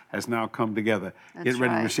patience has now come together. That's Get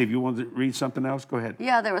ready right. to receive. You want to read something else? Go ahead.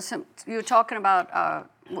 Yeah, there was some, you were talking about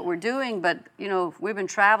what we're doing, but you know, we've been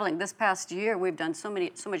traveling this past year. We've done so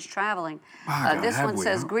much traveling. My God, this have one we,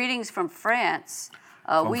 says, huh? greetings from France.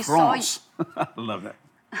 From we France. I love that.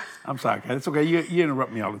 I'm sorry, Kat. It's okay. You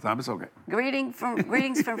interrupt me all the time. It's okay. Greetings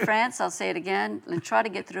from France. I'll say it again and try to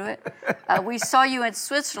get through it. We saw you in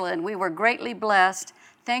Switzerland. We were greatly blessed.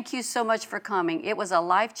 Thank you so much for coming. It was a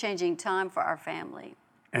life-changing time for our family.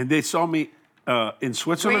 And they saw me in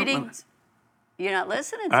Switzerland. Greetings. You're not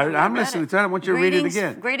listening to me. I'm listening to it. I want you to read it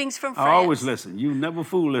again. Greetings from France. I always listen. You never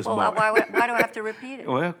fool this boy. Well, why do I have to repeat it?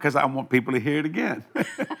 Well, because I want people to hear it again.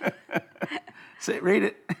 Say, read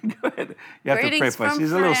it. Go ahead. You have to pray for us.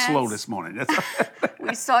 She's a little slow this morning. That's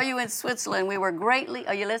We saw you in Switzerland. We were greatly,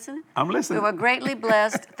 are you listening? I'm listening. We were greatly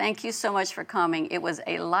blessed. Thank you so much for coming. It was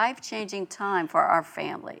a life-changing time for our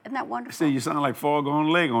family. Isn't that wonderful? See, you sound like Foghorn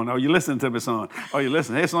Leghorn. Are you listening to me, son? Are you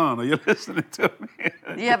listening? Hey, son, are you listening to me?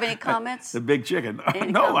 Do you have any comments? The big chicken.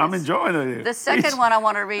 Any No, I'm comments? enjoying it. The second one I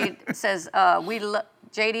want to read says,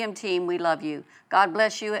 JDM team, we love you. God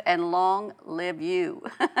bless you and long live you.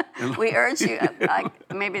 We urge you,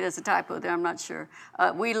 maybe there's a typo there, I'm not sure.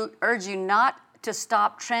 We urge you not to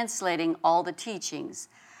stop translating all the teachings.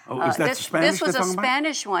 Oh, is that this, Spanish This was they're a talking about?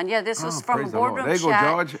 Spanish one. Yeah, this was from a praise the Lord. boardroom There you go, chat.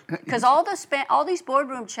 George. Because all these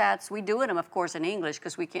boardroom chats, we do them, of course, in English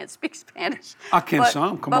because we can't speak Spanish. Aquí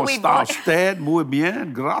son. ¿Cómo está usted? Muy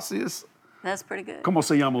bien, gracias. That's pretty good. ¿Cómo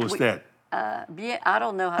se llama usted? I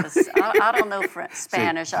don't know how to. I don't know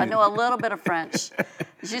Spanish. I know a little bit of French.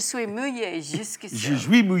 Je suis mouillé jusqu'à Je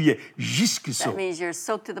suis mouillé jusqu'à That means you're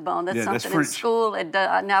soaked to the bone. That's Yeah, that's something in French. school.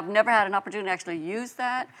 Now, I've never had an opportunity to actually use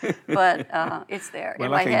that, but it's there. Well,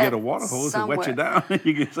 in I my can head get a water hose and wet you somewhere. down.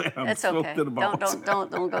 You can say I'm It's soaked okay. to the bone.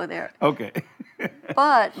 Don't go there. Okay.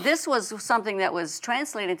 But this was something that was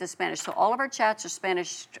translated into Spanish. So all of our chats are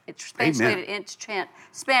Spanish. It's translated into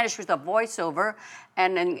Spanish with a voiceover,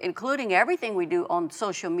 and including everything we do on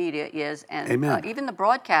social media is, and even the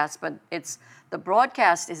broadcast. But the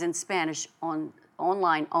broadcast is in Spanish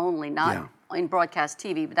online only, not in broadcast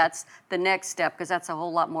TV. But that's the next step because that's a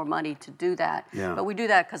whole lot more money to do that. Yeah. But we do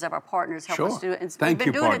that because of our partners help us do it. And Thank we've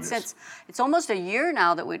you, been doing partners. it since it's almost a year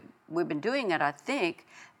now that we've been doing it, I think.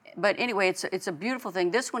 But anyway, it's a beautiful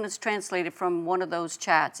thing. This one is translated from one of those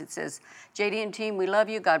chats. It says, JD and team, we love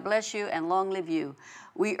you, God bless you, and long live you.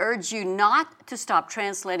 We urge you not to stop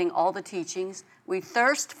translating all the teachings. We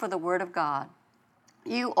thirst for the Word of God.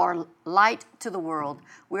 You are light to the world.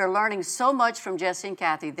 We are learning so much from Jesse and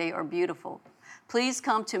Kathy. They are beautiful. Please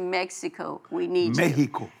come to Mexico. We need you.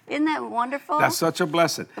 Mexico. Isn't that wonderful? That's such a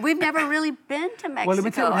blessing. We've never really been to Mexico. Well, let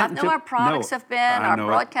me tell you what I happened know to- our products No, have been, I our know it.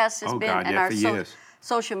 broadcast has Oh, been, God, and yeah, our for years.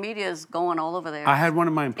 social media is going all over there. I had one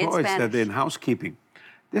of my In employees that Spanish. did housekeeping.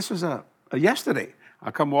 This was yesterday. I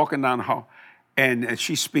come walking down the hall, and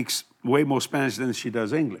she speaks way more Spanish than she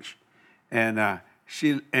does English. And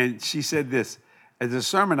she said this, as a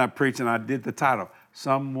sermon I preached, and I did the title,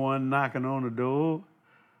 Someone Knocking on the Door,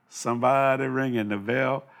 Somebody Ringing the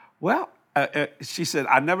Bell. Well, she said,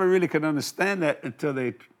 I never really could understand that until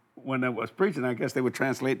when I was preaching. I guess they were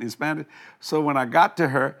translating in Spanish. So when I got to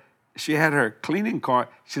her, she had her cleaning cart.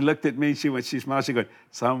 She looked at me. She smiled. She goes,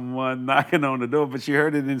 someone knocking on the door. But she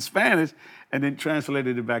heard it in Spanish and then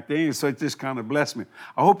translated it back to English. So it just kind of blessed me.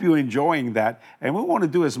 I hope you're enjoying that. And we want to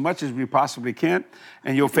do as much as we possibly can.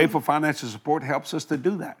 And your faithful financial support helps us to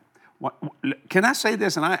do that. Can I say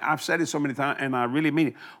this? And I've said it so many times, and I really mean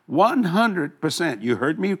it. 100%, you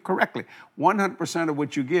heard me correctly, 100% of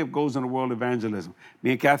what you give goes in the world evangelism.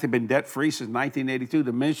 Me and Kathy have been debt-free since 1982.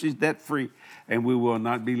 The ministry's debt-free, and we will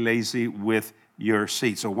not be lazy with your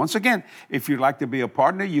seed. So once again, if you'd like to be a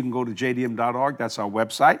partner, you can go to jdm.org. That's our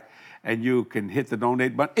website. And you can hit the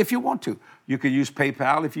donate button if you want to. You can use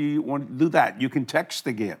PayPal if you want to do that. You can text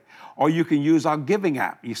to give. Or you can use our giving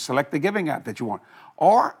app. You select the giving app that you want.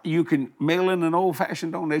 Or you can mail in an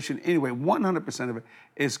old-fashioned donation. Anyway, 100% of it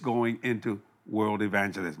is going into world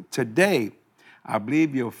evangelism. Today, I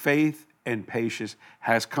believe your faith and patience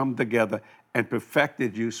has come together and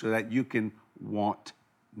perfected you so that you can want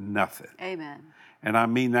nothing. Amen. And I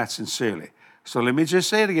mean that sincerely. So let me just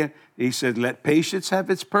say it again. He said, let patience have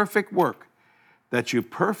its perfect work, that you're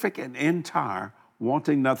perfect and entire,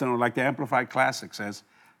 wanting nothing, or like the Amplified Classic says,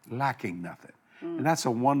 lacking nothing. And that's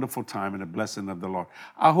a wonderful time and a blessing of the Lord.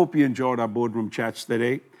 I hope you enjoyed our boardroom chats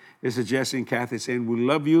today. This is Jesse and Kathy saying, we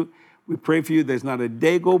love you. We pray for you. There's not a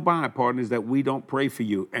day go by, partners, that we don't pray for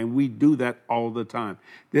you. And we do that all the time.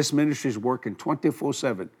 This ministry is working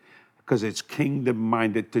 24/7 because it's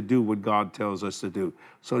kingdom-minded to do what God tells us to do.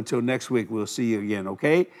 So until next week, we'll see you again,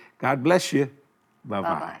 okay? God bless you.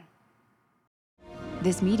 Bye-bye. Bye-bye.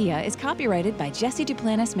 This media is copyrighted by Jesse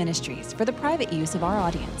Duplantis Ministries for the private use of our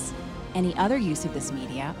audience. Any other use of this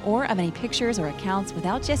media or of any pictures or accounts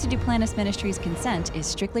without Jesse Duplantis Ministries' consent is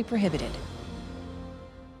strictly prohibited.